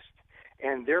arsonist,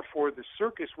 and therefore the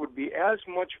circus would be as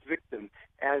much victim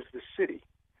as the city,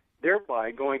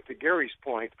 thereby going to Gary's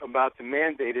point about the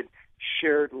mandated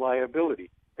shared liability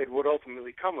that would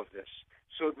ultimately come of this.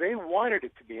 So they wanted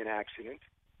it to be an accident.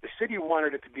 The city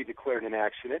wanted it to be declared an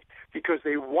accident because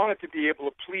they wanted to be able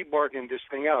to plea bargain this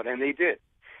thing out, and they did.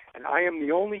 And I am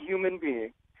the only human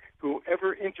being who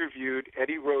ever interviewed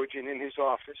Eddie Rogen in his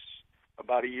office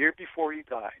about a year before he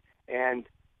died. And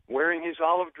wearing his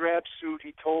olive drab suit,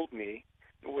 he told me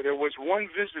there was one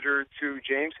visitor to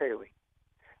James Haley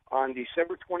on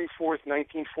December 24th,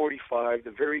 1945,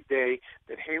 the very day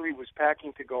that Haley was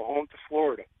packing to go home to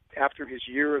Florida after his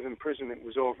year of imprisonment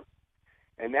was over.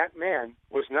 And that man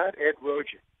was not Ed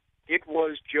Rogen. It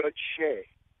was Judge Shea,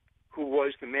 who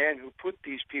was the man who put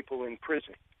these people in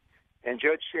prison. And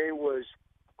Judge Shea was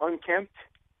unkempt,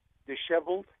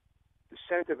 disheveled, the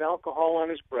scent of alcohol on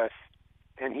his breath,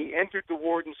 and he entered the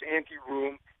warden's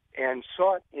anteroom and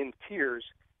sought in tears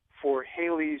for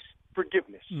Haley's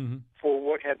forgiveness for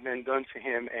what had been done to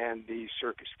him and the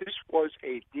circus. This was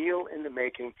a deal in the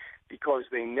making because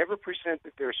they never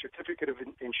presented their certificate of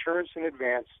insurance in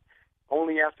advance.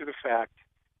 Only after the fact,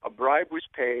 a bribe was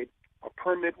paid, a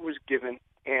permit was given,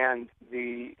 and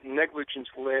the negligence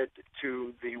led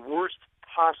to the worst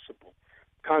possible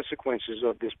consequences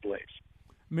of this blaze.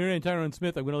 Mary Ann Tyrone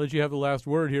Smith, I'm going to let you have the last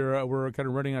word here. We're kind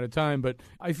of running out of time, but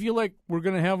I feel like we're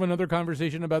going to have another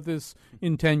conversation about this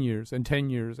in 10 years and 10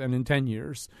 years and in 10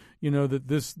 years. You know, that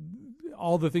this,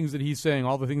 all the things that he's saying,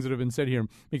 all the things that have been said here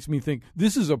makes me think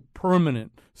this is a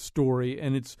permanent story,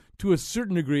 and it's to a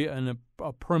certain degree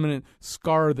a permanent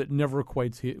scar that never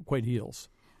quite heals.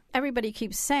 Everybody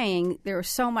keeps saying there's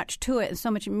so much to it and so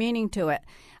much meaning to it.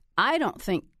 I don't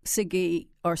think Sigi,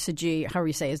 however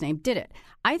you say his name, did it.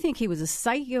 I think he was a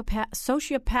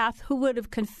sociopath who would have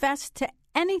confessed to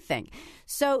anything.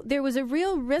 So there was a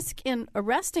real risk in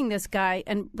arresting this guy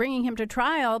and bringing him to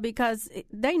trial because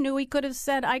they knew he could have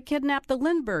said, I kidnapped the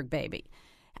Lindbergh baby.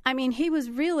 I mean, he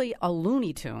was really a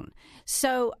Looney Tune.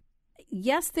 So,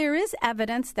 yes, there is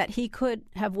evidence that he could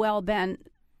have well been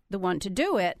the one to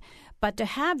do it, but to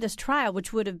have this trial,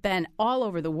 which would have been all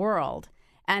over the world,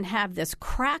 and have this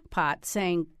crackpot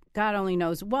saying God only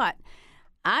knows what,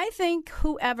 I think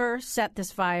whoever set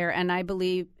this fire, and I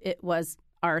believe it was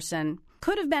arson,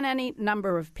 could have been any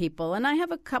number of people. And I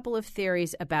have a couple of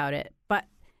theories about it. But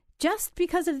just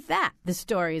because of that, the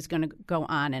story is going to go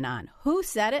on and on. Who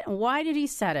said it and why did he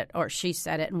set it? Or she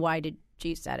said it and why did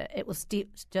she said it? It will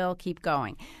still keep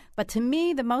going. But to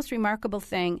me, the most remarkable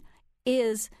thing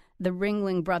is the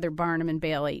Ringling brother Barnum and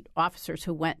Bailey officers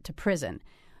who went to prison.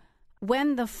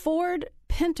 When the Ford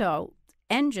Pinto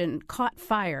engine caught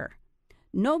fire,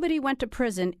 nobody went to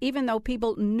prison, even though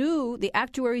people knew, the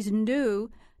actuaries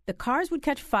knew, the cars would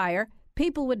catch fire,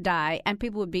 people would die, and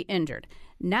people would be injured.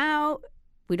 Now,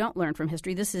 we don't learn from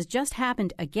history. This has just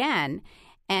happened again,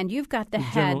 and you've got the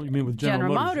head of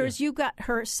General Motors. Yeah. You've got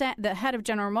the head of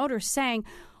General Motors saying,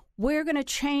 we're going to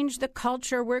change the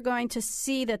culture. We're going to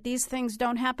see that these things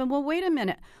don't happen. Well, wait a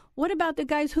minute. What about the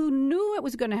guys who knew it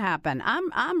was going to happen?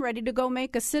 I'm ready to go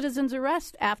make a citizen's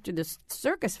arrest after the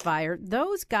circus fire.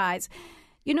 Those guys,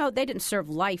 you know, they didn't serve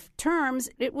life terms.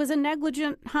 It was a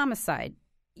negligent homicide.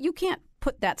 You can't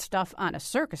put that stuff on a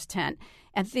circus tent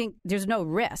and think there's no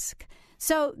risk.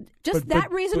 So just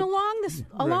that reason alone,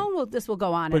 this will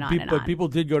go on and on and on. But people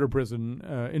did go to prison.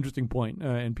 Interesting point,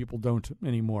 and people don't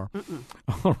anymore.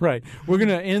 All right. We're going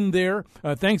to end there.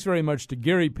 Thanks very much to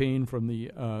Gary Payne from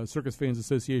the Circus Fans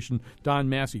Association, Don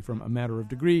Massey from A Matter of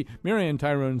Degree, Mary Ann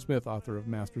Tyrone Smith, author of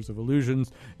Masters of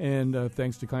Illusions, and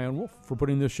thanks to Kion Wolf for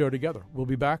putting this show together. We'll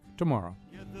be back tomorrow.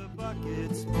 Get the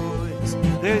buckets, boys.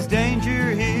 There's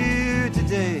danger here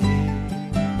today.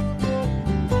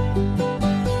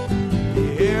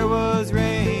 There was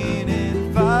rain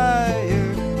and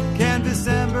fire, canvas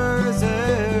embers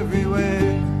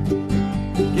everywhere.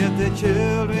 Get the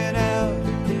children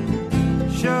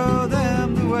out, show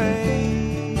them the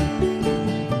way.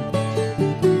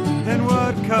 And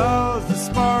what caused the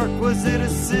spark? Was it a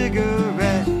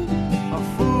cigarette,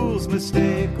 a fool's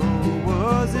mistake, or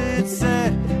was it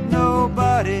set?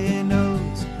 Nobody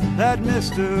knows, that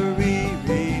mystery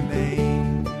remains.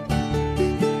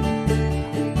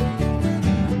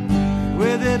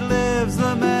 With it lives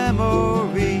the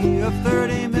memory of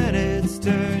 30 minutes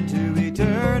turned to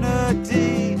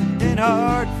eternity in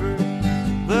Hartford,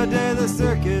 the day the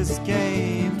circus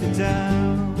came to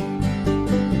town.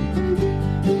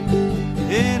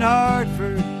 In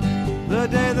Hartford, the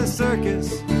day the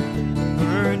circus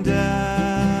burned down.